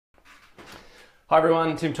Hi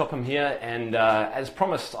everyone, Tim Topham here, and as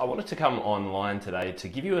promised, I wanted to come online today to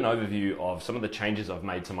give you an overview of some of the changes I've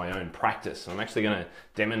made to my own practice. I'm actually going to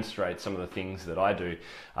demonstrate some of the things that I do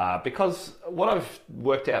because what I've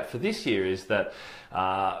worked out for this year is that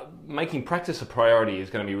making practice a priority is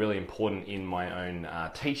going to be really important in my own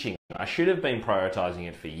teaching. I should have been prioritizing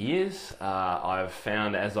it for years. I've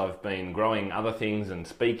found as I've been growing other things and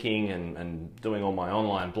speaking and doing all my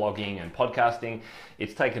online blogging and podcasting,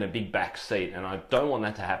 it's taken a big back seat, and I don't want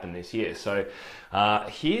that to happen this year. So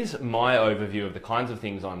here's my overview of the kinds of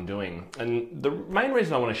things I'm doing. And the main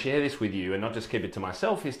reason I want to share this with you and not just keep it to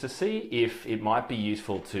myself is to see if it might be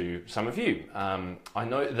useful to some of you. I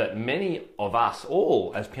know that many of us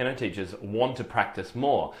all as piano teachers want to practice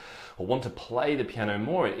more or want to play the piano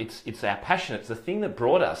more. It's our passion. It's the thing that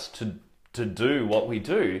brought us to do what we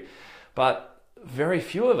do. But very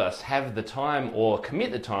few of us have the time or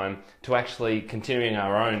commit the time to actually continuing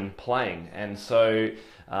our own playing. And so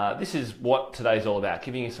this is what today's all about,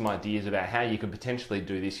 giving you some ideas about how you could potentially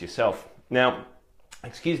do this yourself. Now,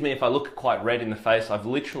 excuse me if I look quite red in the face. I've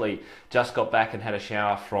literally just got back and had a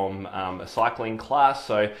shower from a cycling class.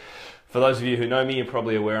 So for those of you who know me, you're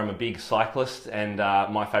probably aware I'm a big cyclist, and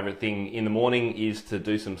my favourite thing in the morning is to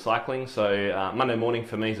do some cycling. So Monday morning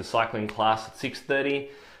for me is a cycling class at 6:30.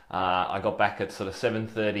 I got back at sort of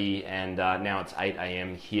 7:30, and now it's 8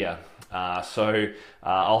 a.m. here. So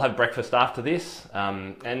I'll have breakfast after this.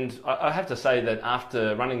 And I have to say that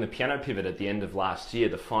after running the piano pivot at the end of last year,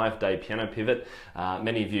 the 5-day piano pivot,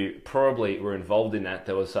 many of you probably were involved in that.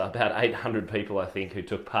 There was about 800 people, I think, who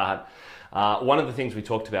took part. One of the things we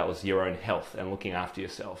talked about was your own health and looking after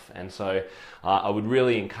yourself. And so I would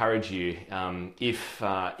really encourage you,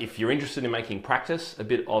 if you're interested in making practice a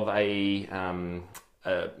bit of a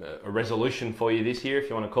resolution for you this year, if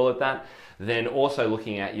you want to call it that, then also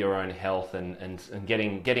looking at your own health and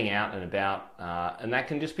getting out and about, and that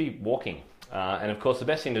can just be walking. And of course, the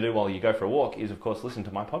best thing to do while you go for a walk is, of course, listen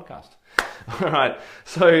to my podcast. All right,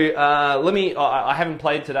 so I haven't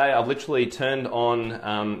played today. I've literally turned on,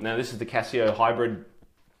 now this is the Casio Hybrid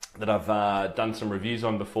that I've done some reviews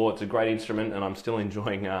on before. It's a great instrument, and I'm still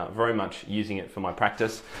enjoying very much using it for my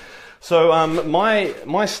practice. So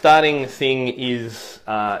my starting thing is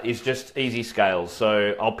just easy scales.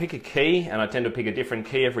 So I'll pick a key, and I tend to pick a different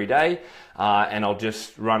key every day, and I'll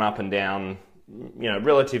just run up and down, you know,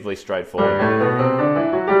 relatively straightforward.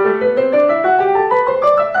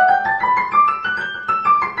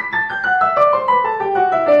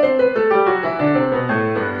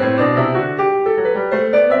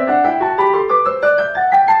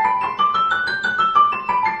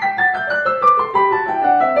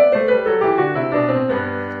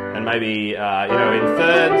 Maybe, in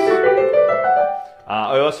thirds.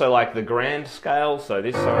 I also like the grand scale, so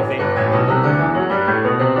this sort of thing.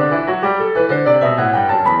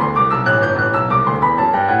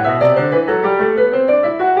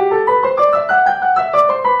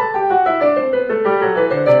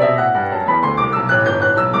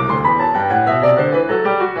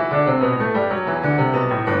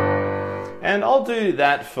 And I'll do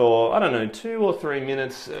that for, I don't know, 2 or 3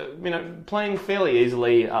 minutes, playing fairly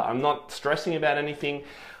easily. I'm not stressing about anything.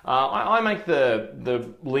 I make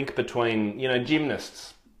the link between,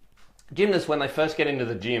 gymnasts. Gymnasts, when they first get into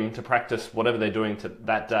the gym to practice whatever they're doing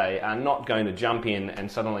that day, are not going to jump in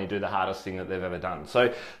and suddenly do the hardest thing that they've ever done.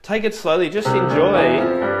 So take it slowly, just enjoy.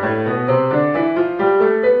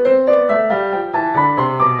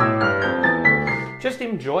 Just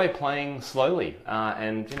enjoy playing slowly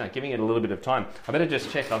and giving it a little bit of time. I better just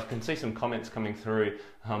check. I can see some comments coming through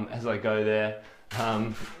as I go there.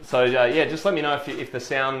 Just let me know if the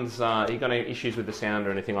sounds, you got any issues with the sound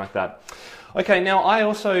or anything like that. Okay, now I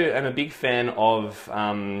also am a big fan of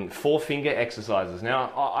 4-finger exercises.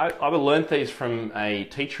 Now I learned these from a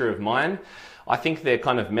teacher of mine. I think they're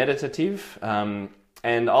kind of meditative.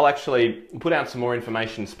 And I'll actually put out some more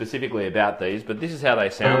information specifically about these, but this is how they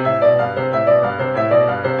sound.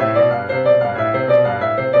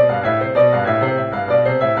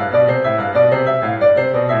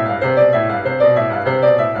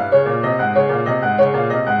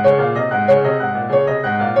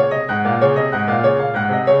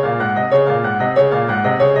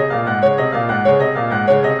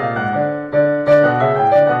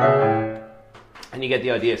 You get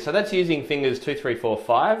the idea. So that's using fingers 2, 3, 4,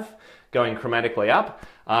 5, going chromatically up,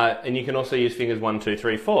 and you can also use fingers 1, 2,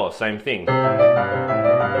 3, 4, same thing.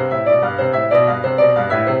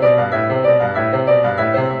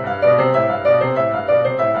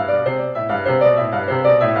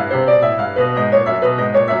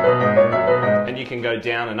 And you can go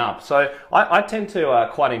down and up. So I tend to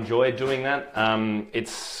quite enjoy doing that.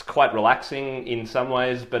 It's quite relaxing in some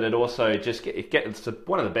ways, but it also just it's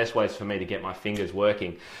one of the best ways for me to get my fingers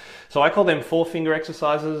working. So I call them 4-finger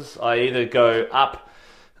exercises. I either go up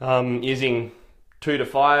using 2 to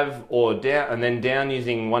 5, or down, and then down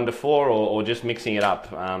using 1 to 4, or just mixing it up,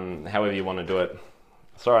 however you want to do it.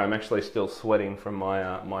 Sorry, I'm actually still sweating from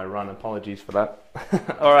my run. Apologies for that.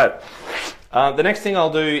 All right. The next thing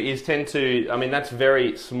I'll do is that's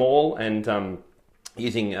very small and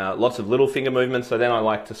using lots of little finger movements. So then I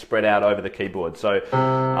like to spread out over the keyboard. So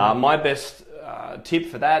my best tip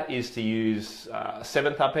for that is to use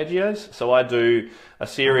 7th arpeggios. So I do a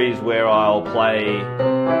series where I'll play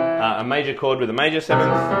a major chord with a major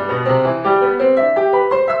 7th,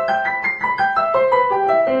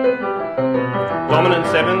 dominant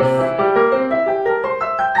 7th,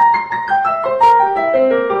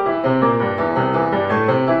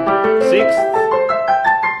 sixth,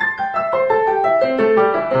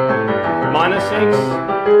 minor 6th,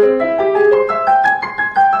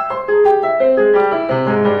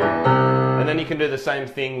 and then you can do the same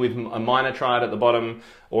thing with a minor triad at the bottom,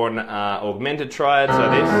 or an augmented triad, so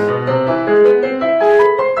this,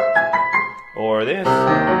 or this,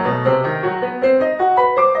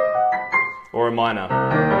 or a minor.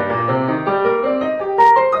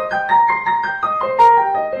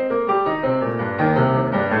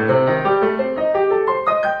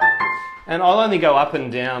 And I'll only go up and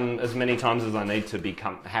down as many times as I need to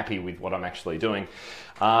become happy with what I'm actually doing.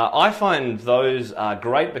 I find those are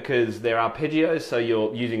great because they're arpeggios, so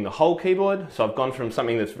you're using the whole keyboard. So I've gone from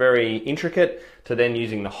something that's very intricate to then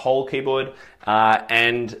using the whole keyboard.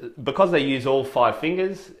 And because they use all 5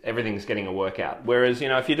 fingers, everything's getting a workout. Whereas,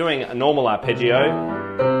 if you're doing a normal arpeggio,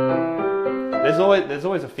 there's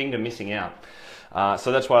always a finger missing out.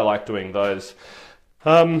 So that's why I like doing those.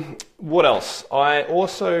 What else? I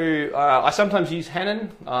also, I sometimes use Hanon.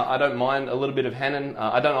 I don't mind a little bit of Hanon.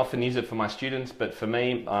 I don't often use it for my students, but for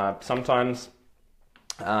me, sometimes.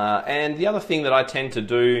 And the other thing that I tend to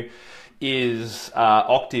do is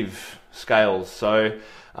octave scales. So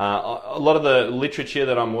a lot of the literature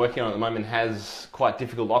that I'm working on at the moment has quite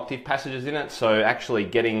difficult octave passages in it, so actually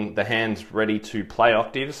getting the hands ready to play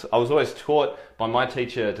octaves. I was always taught by my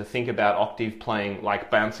teacher to think about octave playing like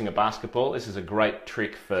bouncing a basketball. This is a great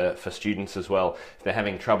trick for students as well. If they're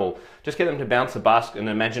having trouble, just get them to bounce an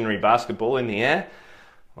imaginary basketball in the air,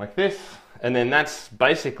 like this, and then that's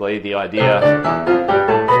basically the idea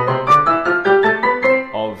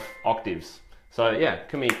of octaves. So yeah,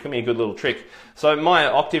 can be a good little trick. So my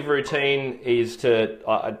octave routine is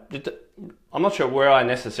I'm not sure where I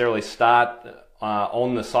necessarily start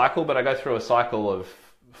on the cycle, but I go through a cycle of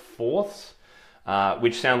fourths,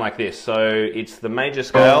 which sound like this. So it's the major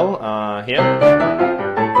scale here,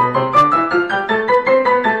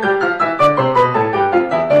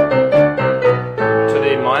 to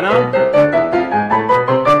the minor,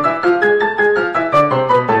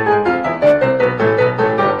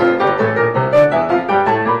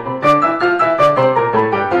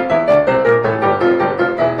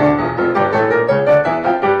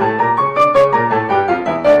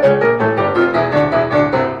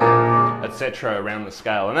 around the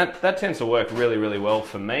scale, and that tends to work really, really well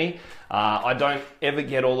for me. I don't ever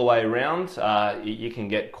get all the way around. You can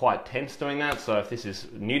get quite tense doing that, so if this is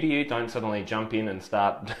new to you, don't suddenly jump in and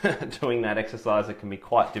start doing that exercise. It can be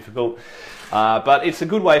quite difficult, but it's a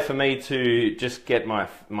good way for me to just get my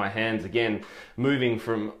hands again moving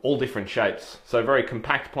from all different shapes. So very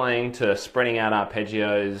compact playing to spreading out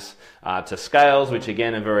arpeggios, to scales, which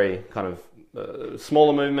again are very kind of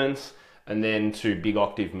smaller movements, and then to big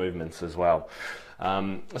octave movements as well.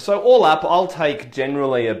 So all up, I'll take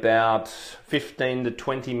generally about 15 to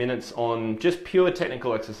 20 minutes on just pure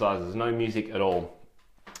technical exercises, no music at all.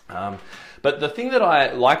 But the thing that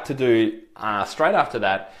I like to do straight after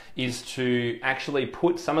that is to actually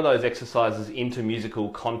put some of those exercises into musical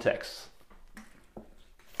contexts.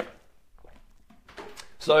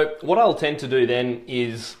 So what I'll tend to do then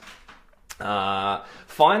is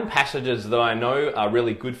find passages that I know are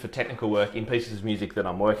really good for technical work in pieces of music that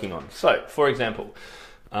I'm working on. So, for example,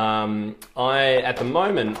 at the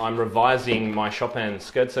moment I'm revising my Chopin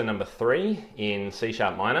Scherzo number 3 in C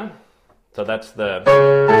sharp minor. So that's the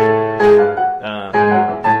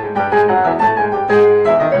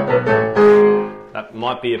that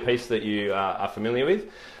might be a piece that you are familiar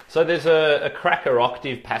with. So there's a cracker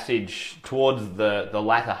octave passage towards the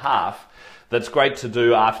latter half that's great to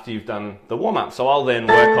do after you've done the warm-up. So I'll then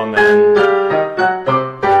work on that.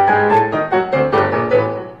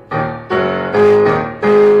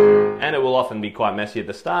 And it will often be quite messy at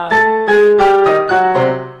the start.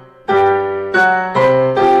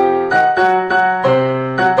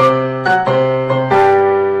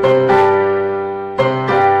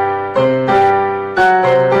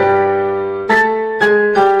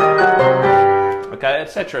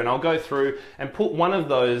 etc. And I'll go through and put one of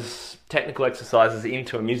those technical exercises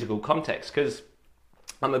into a musical context, because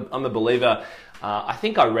I'm a believer. I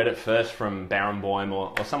think I read it first from Barenboim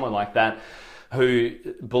or someone like that, who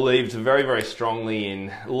believed very, very strongly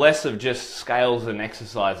in less of just scales and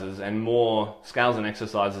exercises and more scales and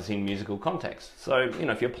exercises in musical context. So,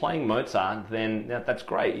 if you're playing Mozart, then that's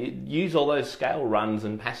great. You use all those scale runs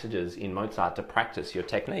and passages in Mozart to practice your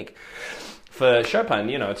technique. For Chopin,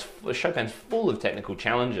 Chopin's full of technical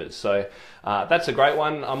challenges, so that's a great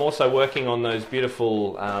one. I'm also working on those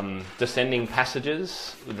beautiful descending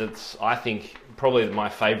passages. That's, I think, probably my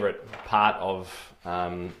favorite part of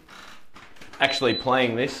actually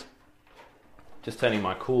playing this. Just turning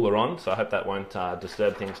my cooler on, so I hope that won't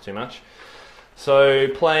disturb things too much. So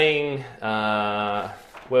playing,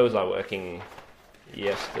 where was I working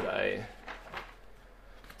yesterday?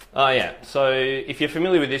 Oh yeah, so if you're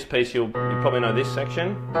familiar with this piece, you probably know this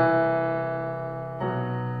section.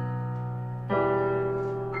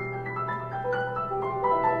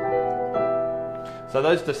 So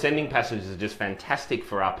those descending passages are just fantastic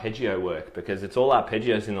for arpeggio work, because it's all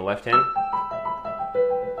arpeggios in the left hand.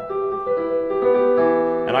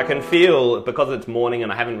 And I can feel, because it's morning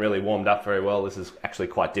and I haven't really warmed up very well, this is actually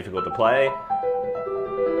quite difficult to play.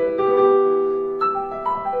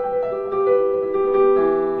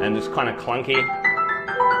 And just kind of clunky.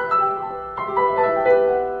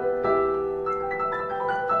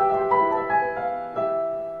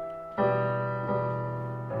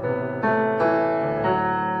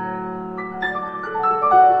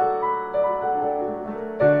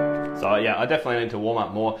 So yeah, I definitely need to warm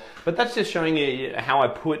up more, but that's just showing you how I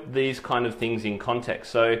put these kind of things in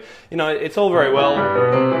context. So, it's all very well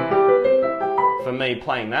for me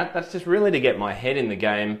playing that. That's just really to get my head in the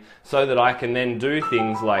game so that I can then do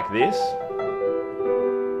things like this.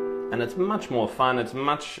 And it's much more fun, it's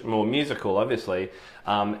much more musical, obviously,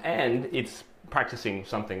 and it's practicing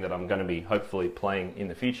something that I'm going to be hopefully playing in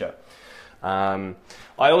the future. I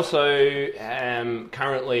also am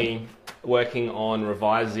currently working on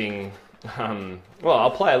revising, well, I'll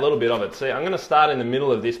play a little bit of it. See, I'm going to start in the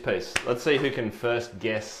middle of this piece. Let's see who can first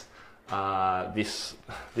guess this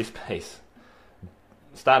piece.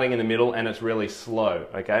 Starting in the middle, and it's really slow,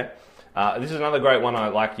 okay? This is another great one I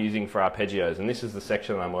like using for arpeggios, and this is the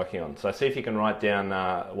section that I'm working on. So see if you can write down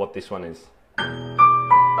what this one is.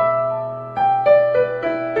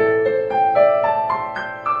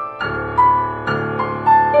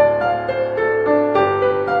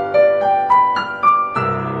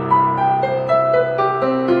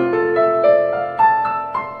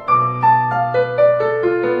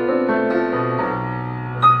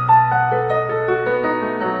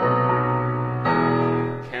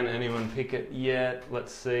 Yet,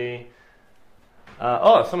 let's see.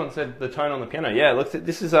 Oh, someone said the tone on the piano. Yeah, look,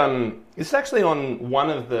 this is actually on one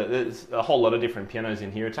of the. There's a whole lot of different pianos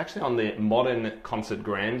in here. It's actually on the modern concert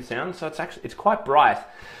grand sound, so it's quite bright,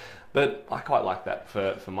 but I quite like that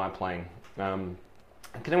for my playing. Can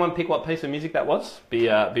anyone pick what piece of music that was? Be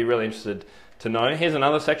really interested to know. Here's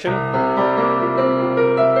another section.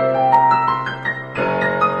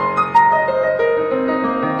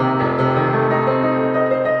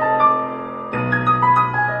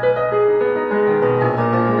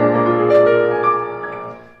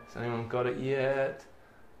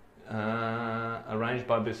 Arranged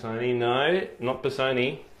by Busoni. No, not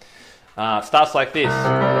Busoni. Starts like this.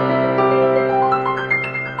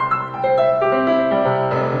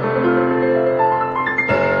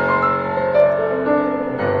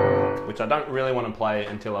 Which I don't really want to play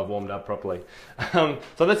until I've warmed up properly. So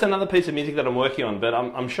that's another piece of music that I'm working on, but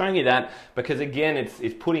I'm showing you that because, again,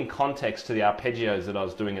 it's putting context to the arpeggios that I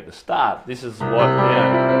was doing at the start. This is what,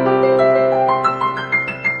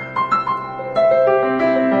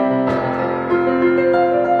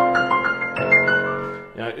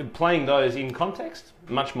 playing those in context,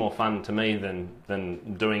 much more fun to me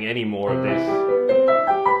than doing any more of this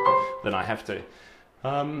than I have to.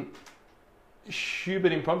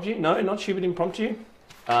 Schubert Impromptu? No, not Schubert Impromptu.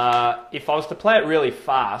 If I was to play it really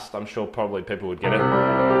fast, I'm sure probably people would get it.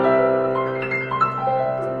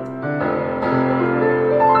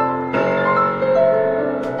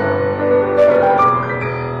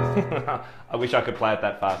 I wish I could play it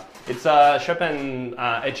that fast. It's Chopin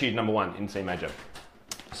Etude No. 1 in C major.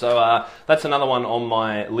 So that's another one on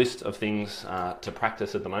my list of things to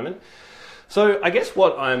practice at the moment. So I guess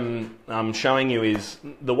what I'm showing you is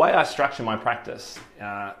the way I structure my practice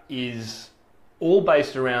is all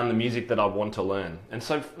based around the music that I want to learn. And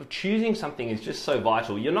so choosing something is just so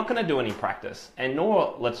vital. You're not going to do any practice, and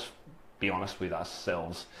nor, let's be honest with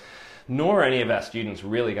ourselves, nor are any of our students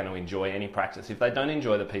really going to enjoy any practice if they don't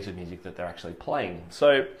enjoy the piece of music that they're actually playing.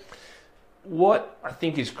 So what I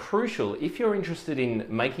think is crucial, if you're interested in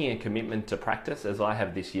making a commitment to practice, as I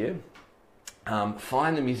have this year,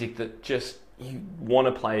 find the music that just you want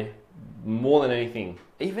to play more than anything,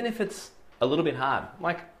 even if it's a little bit hard.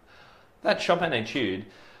 Like that Chopin Etude,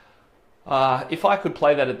 if I could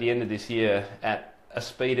play that at the end of this year at a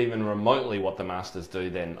speed even remotely what the masters do,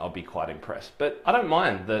 then I'll be quite impressed. But I don't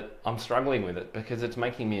mind that I'm struggling with it because it's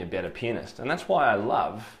making me a better pianist. And that's why I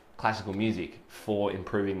love classical music, for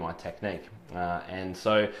improving my technique. And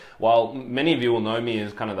so while many of you will know me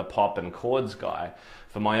as kind of the pop and chords guy,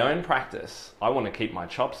 for my own practice, I want to keep my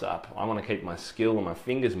chops up. I want to keep my skill and my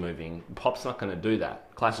fingers moving. Pop's not going to do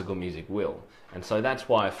that. Classical music will. And so that's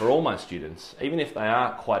why for all my students, even if they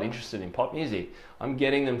are quite interested in pop music, I'm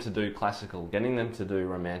getting them to do classical, getting them to do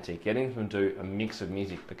romantic, getting them to do a mix of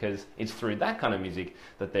music, because it's through that kind of music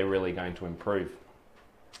that they're really going to improve.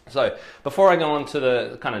 So before I go on to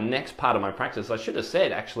the kind of next part of my practice, I should have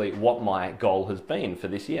said actually what my goal has been for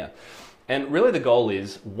this year. And really the goal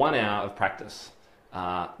is 1 hour of practice,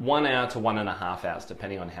 1 hour to 1.5 hours,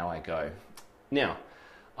 depending on how I go. Now,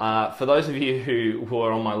 for those of you who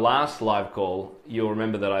are on my last live call, you'll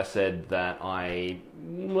remember that I said that I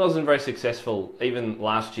wasn't very successful even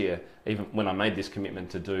last year, even when I made this commitment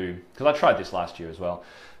to do, because I tried this last year as well,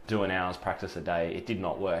 do an hour's practice a day. It did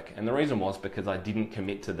not work. And the reason was because I didn't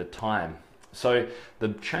commit to the time. So the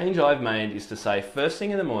change I've made is to say first thing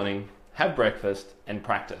in the morning, have breakfast and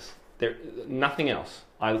practice. Nothing else.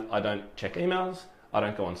 I don't check emails. I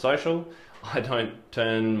don't go on social. I don't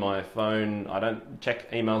turn my phone. I don't check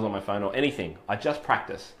emails on my phone or anything. I just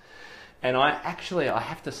practice. And I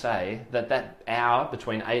have to say that hour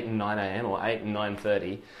between 8 and 9 a.m. or 8 and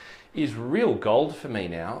 9:30 is real gold for me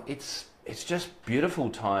now. It's just beautiful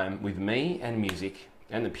time with me and music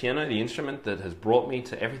and the piano, the instrument that has brought me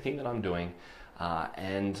to everything that I'm doing.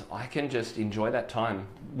 And I can just enjoy that time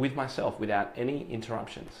with myself without any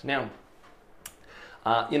interruptions. Now,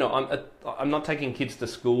 I'm not taking kids to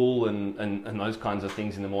school and those kinds of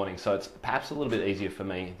things in the morning, so it's perhaps a little bit easier for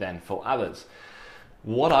me than for others.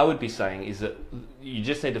 What I would be saying is that you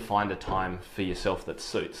just need to find a time for yourself that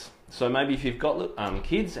suits. So maybe if you've got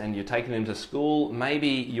kids and you're taking them to school, maybe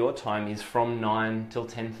your time is from 9 till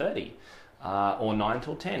 10:30. Or 9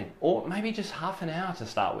 till 10, or maybe just half an hour to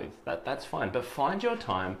start with. That's fine, but find your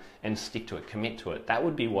time and stick to it, commit to it. That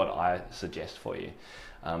would be what I suggest for you.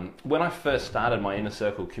 When I first started my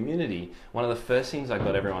InnerCircle community, one of the first things I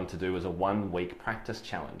got everyone to do was a 1-week practice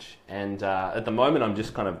challenge. And at the moment,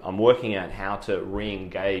 I'm working out how to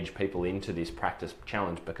re-engage people into this practice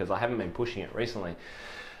challenge because I haven't been pushing it recently.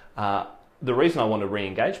 The reason I want to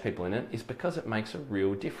re-engage people in it is because it makes a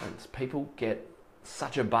real difference. People get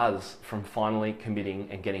such a buzz from finally committing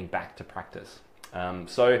and getting back to practice.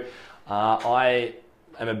 I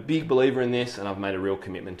am a big believer in this and I've made a real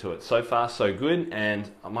commitment to it. So far, so good, and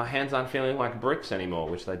my hands aren't feeling like bricks anymore,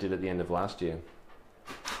 which they did at the end of last year.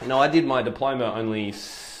 Now, I did my diploma only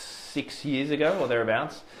 6 years ago or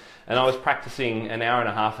thereabouts, and I was practicing an hour and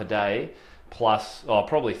a half a day, plus,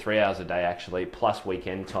 probably 3 hours a day actually, plus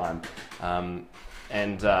weekend time.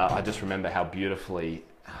 I just remember how beautifully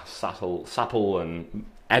supple and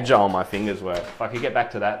agile my fingers were. If I could get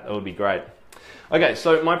back to that, that would be great. Okay,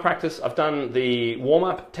 so my practice, I've done the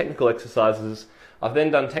warm-up technical exercises. I've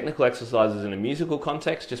then done technical exercises in a musical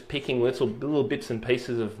context, just picking little bits and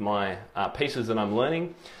pieces of my pieces that I'm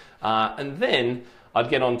learning. And then I'd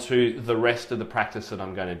get on to the rest of the practice that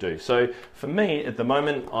I'm going to do. So for me, at the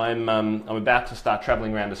moment, I'm about to start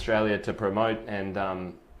traveling around Australia to promote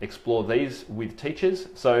and explore these with teachers.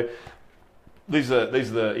 So these are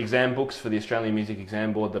the exam books for the Australian Music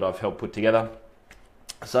Exam Board that I've helped put together.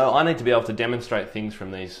 So I need to be able to demonstrate things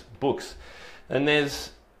from these books. And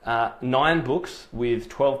there's 9 books with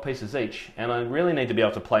 12 pieces each, and I really need to be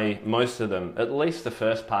able to play most of them, at least the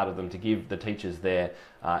first part of them, to give the teachers there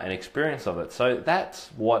an experience of it. So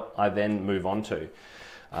that's what I then move on to.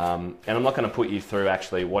 And I'm not going to put you through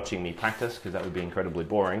actually watching me practice because that would be incredibly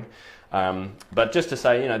boring. But just to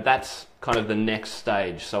say, that's kind of the next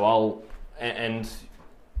stage. So I'll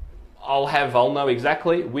know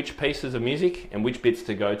exactly which pieces of music and which bits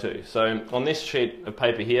to go to. So on this sheet of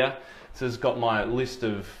paper here, this has got my list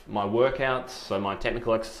of my workouts, so my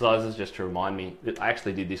technical exercises, just to remind me. I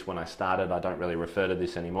actually did this when I started. I don't really refer to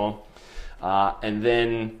this anymore. And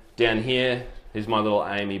then down here is my little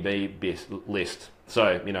AMEB list.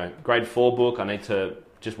 So, grade 4 book, I need to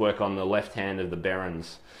just work on the left hand of the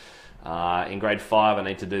Berens. In grade 5, I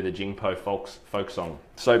need to do the Jingpo folk song.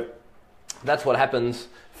 So that's what happens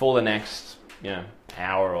for the next,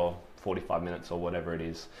 hour or 45 minutes or whatever it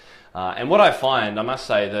is. And what I find, I must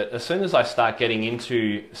say, that as soon as I start getting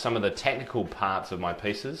into some of the technical parts of my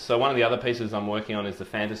pieces, so one of the other pieces I'm working on is the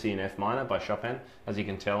Fantasy in F minor by Chopin. As you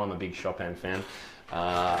can tell, I'm a big Chopin fan.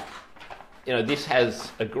 You know, this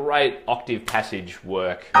has a great octave passage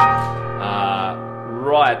work right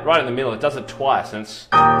in the middle. It does it twice, and it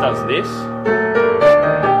does this.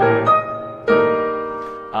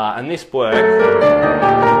 And this work,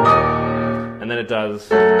 and then it does.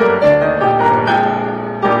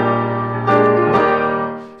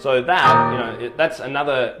 So that, you know, that's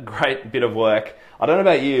another great bit of work. I don't know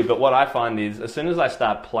about you, but what I find is as soon as I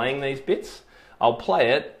start playing these bits, I'll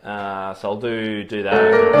play it. So I'll do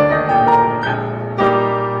that.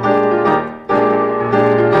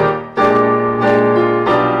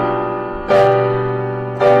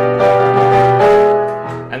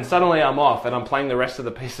 Suddenly I'm off and I'm playing the rest of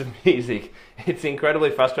the piece of music. It's incredibly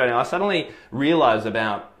frustrating. I suddenly realize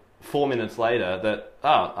about 4 minutes later that,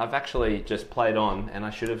 oh, I've actually just played on and I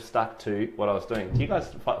should have stuck to what I was doing. Do you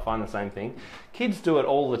guys find the same thing? Kids do it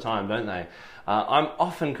all the time, don't they? I'm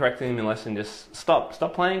often correcting them in lesson, just stop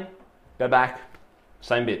playing, go back,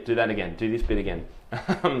 same bit, do that again, do this bit again.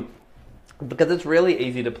 Because it's really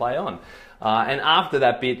easy to play on. And after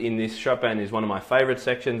that bit in this Chopin is one of my favorite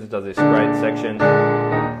sections. It does this great section.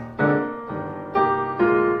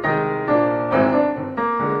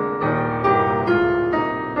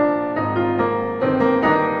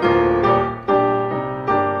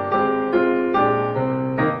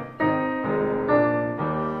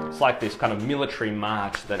 Like this kind of military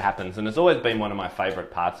march that happens, and it's always been one of my favorite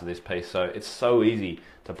parts of this piece, so it's so easy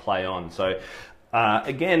to play on. So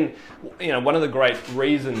again, you know, one of the great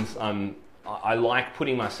reasons I like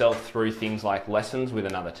putting myself through things like lessons with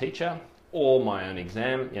another teacher or my own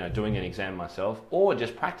exam, you know, doing an exam myself or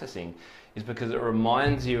just practicing, is because it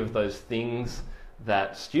reminds you of those things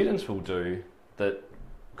that students will do that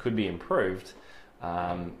could be improved,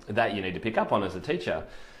 that you need to pick up on as a teacher.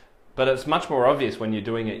 But it's much more obvious when you're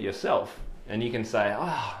doing it yourself, and you can say,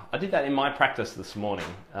 oh, I did that in my practice this morning.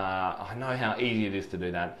 I know how easy it is to do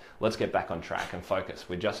that. Let's get back on track and focus.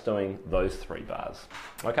 We're just doing those 3 bars.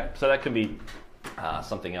 Okay, so that could be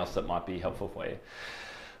something else that might be helpful for you.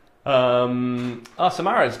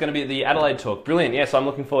 Samara is going to be at the Adelaide talk. Brilliant. Yes, I'm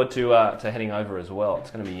looking forward to heading over as well.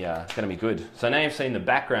 It's going to be good. So now you've seen the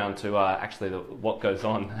background to actually what goes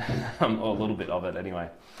on, or a little bit of it anyway.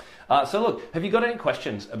 So look, have you got any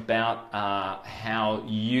questions about how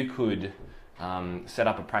you could set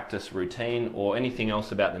up a practice routine, or anything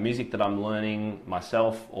else about the music that I'm learning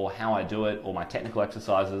myself, or how I do it, or my technical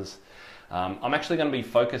exercises? I'm actually going to be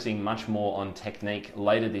focusing much more on technique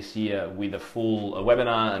later this year with a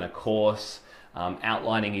webinar and a course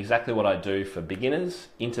outlining exactly what I do for beginners,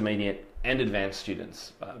 intermediate and advanced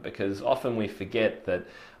students, because often we forget that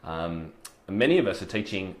many of us are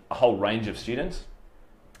teaching a whole range of students.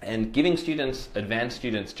 And giving students, advanced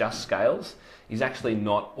students, just scales is actually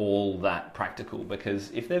not all that practical, because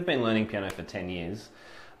if they've been learning piano for 10 years,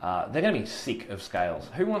 they're going to be sick of scales.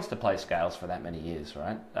 Who wants to play scales for that many years,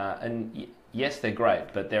 right? And yes, they're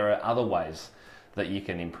great, but there are other ways that you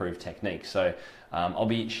can improve technique. So I'll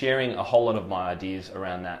be sharing a whole lot of my ideas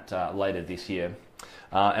around that later this year.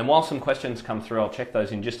 And while some questions come through, I'll check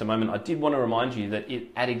those in just a moment. I did want to remind you that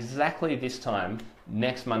at exactly this time,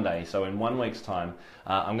 next Monday, so in 1 week's time,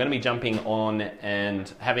 I'm going to be jumping on and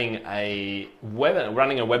running a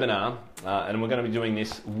webinar, and we're going to be doing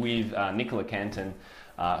this with Nicola Canton,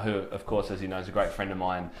 who, of course, as you know, is a great friend of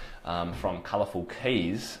mine from Colourful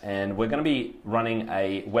Keys, and we're going to be running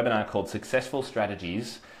a webinar called Successful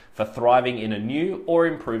Strategies for Thriving in a New or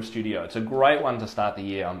Improved Studio. It's a great one to start the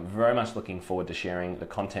year. I'm very much looking forward to sharing the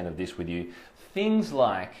content of this with you. Things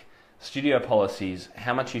like studio policies,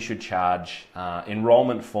 how much you should charge,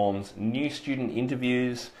 enrollment forms, new student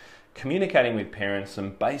interviews, communicating with parents, some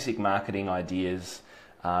basic marketing ideas,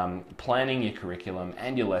 planning your curriculum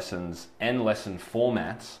and your lessons and lesson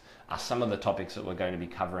formats are some of the topics that we're going to be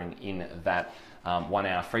covering in that 1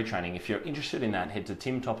 hour free training. If you're interested in that, head to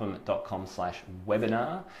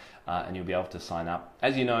timtopham.com/webinar and you'll be able to sign up.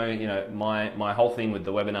 As you know, my whole thing with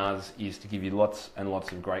the webinars is to give you lots and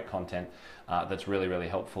lots of great content that's really, really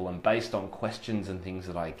helpful and based on questions and things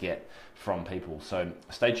that I get from people. So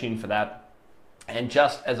stay tuned for that. And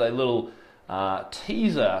just as a little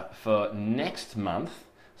teaser for next month,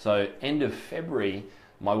 so end of February,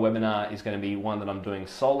 my webinar is going to be one that I'm doing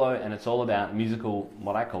solo, and it's all about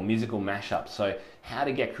what I call musical mashups. So how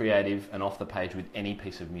to get creative and off the page with any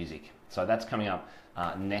piece of music. So that's coming up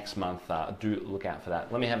next month. Do look out for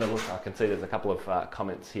that. Let me have a look. I can see there's a couple of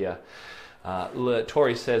comments here.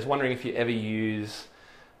 Tori says, wondering if you ever use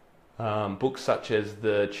books such as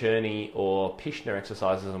the Cherney or Pishner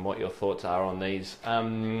exercises and what your thoughts are on these.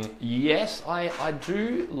 Yes, I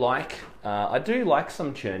do like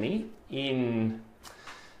some Cherney in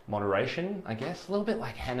moderation, I guess. A little bit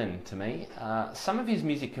like Hannon to me. Some of his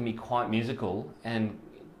music can be quite musical and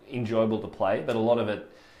enjoyable to play, but a lot of it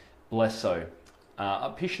less so.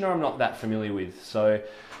 Pishner I'm not that familiar with, so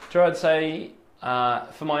I'd say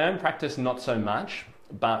for my own practice not so much,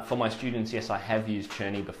 but for my students, yes, I have used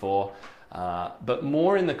Cherney before, but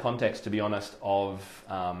more in the context, to be honest, of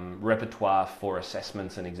repertoire for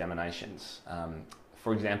assessments and examinations.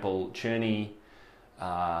 For example, Cherney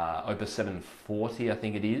Opus 740, I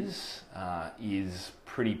think it is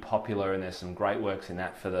pretty popular, and there's some great works in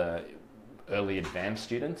that for the early advanced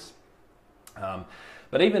students.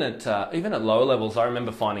 But even at lower levels, I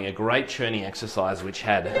remember finding a great Cherney exercise which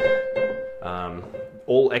had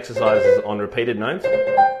all exercises on repeated notes,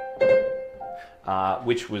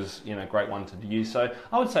 which was a great one to use. So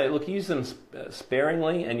I would say, look, use them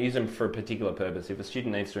sparingly and use them for a particular purpose. If a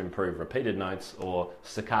student needs to improve repeated notes or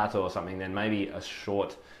staccato or something, then maybe a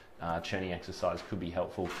short Cherney exercise could be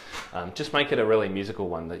helpful. Just make it a really musical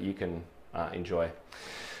one that you can enjoy.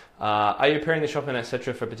 Are you preparing the Chopin,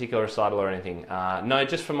 etc. for a particular recital or anything? No,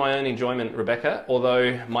 just for my own enjoyment, Rebecca,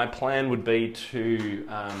 although my plan would be to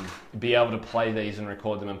be able to play these and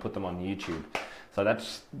record them and put them on YouTube. So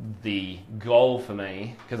that's the goal for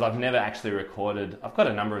me, because I've never actually recorded. I've got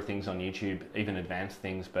a number of things on YouTube, even advanced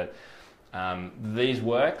things, but these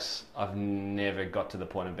works I've never got to the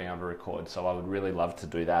point of being able to record, so I would really love to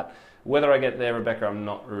do that. Whether I get there, Rebecca, I'm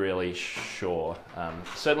not really sure.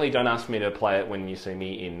 Certainly don't ask me to play it when you see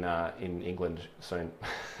me in England soon.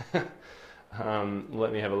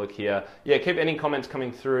 Let me have a look here. Yeah, keep any comments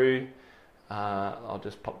coming through. I'll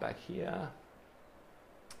just pop back here.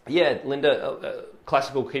 Yeah, Linda,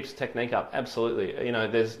 classical keeps technique up. Absolutely.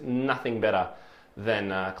 There's nothing better than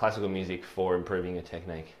classical music for improving your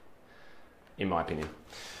technique, in my opinion.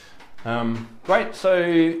 Great,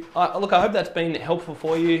 so look, I hope that's been helpful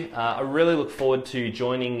for you. I really look forward to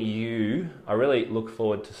joining you. I really look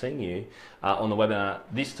forward to seeing you on the webinar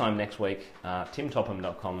this time next week.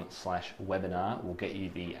 timtopham.com/webinar will get you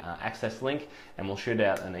the access link, and we'll shoot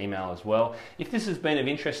out an email as well. If this has been of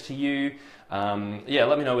interest to you, yeah,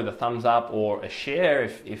 let me know with a thumbs up or a share.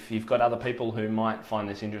 If you've got other people who might find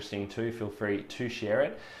this interesting too, feel free to share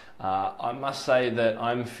it. I must say that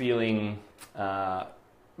I'm feeling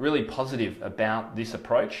really positive about this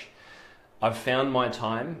approach. I've found my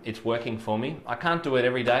time, it's working for me. I can't do it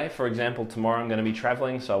every day. For example, tomorrow I'm going to be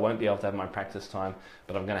traveling, so I won't be able to have my practice time,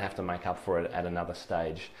 but I'm going to have to make up for it at another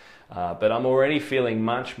stage. But I'm already feeling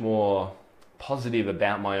much more positive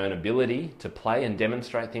about my own ability to play and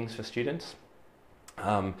demonstrate things for students.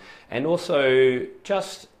 And also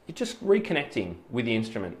just reconnecting with the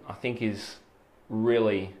instrument, I think is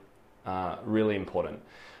really, really important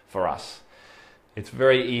for us. It's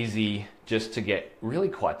very easy just to get really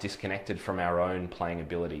quite disconnected from our own playing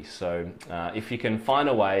ability. So if you can find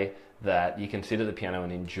a way that you can sit at the piano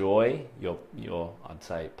and enjoy your I'd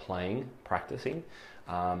say, playing, practicing,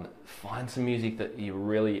 find some music that you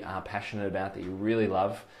really are passionate about, that you really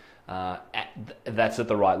love, that's at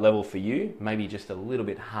the right level for you, maybe just a little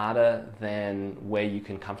bit harder than where you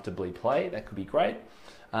can comfortably play, that could be great.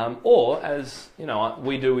 Or as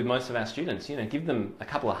we do with most of our students, give them a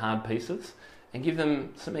couple of hard pieces, and give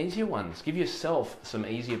them some easier ones. Give yourself some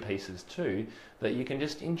easier pieces too that you can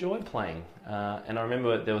just enjoy playing. And I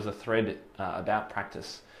remember there was a thread about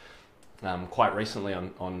practice quite recently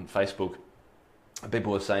on Facebook.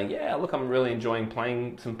 People were saying, yeah, look, I'm really enjoying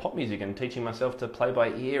playing some pop music and teaching myself to play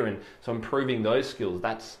by ear, and so improving those skills.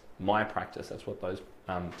 That's my practice. That's what those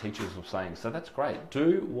teachers were saying. So that's great.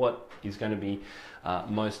 Do what is going to be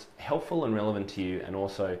most helpful and relevant to you, and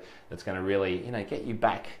also that's going to really get you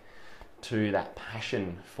back to that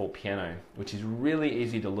passion for piano, which is really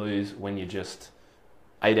easy to lose when you're just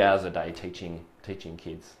 8 hours a day teaching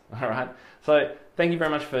kids. All right. So thank you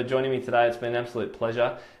very much for joining me today. It's been an absolute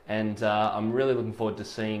pleasure, and I'm really looking forward to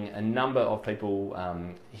seeing a number of people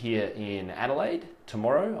here in Adelaide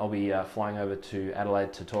tomorrow. I'll be flying over to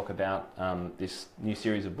Adelaide to talk about this new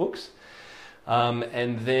series of books.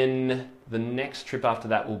 And then the next trip after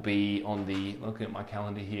that will be on looking at my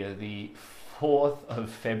calendar here, the 4th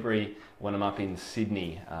of February, when I'm up in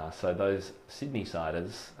Sydney. So those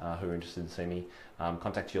Sydney-siders who are interested in seeing me,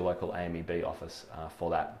 contact your local AMEB office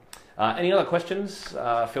for that. Any other questions,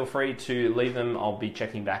 feel free to leave them. I'll be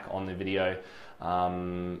checking back on the video.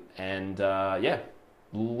 Yeah,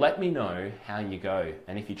 let me know how you go.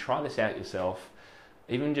 And if you try this out yourself,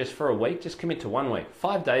 even just for a week, just commit to 1 week,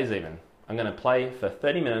 5 days even. I'm going to play for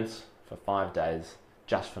 30 minutes for 5 days.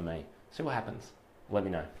 just for me. See what happens. Let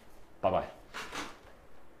me know. Bye-bye.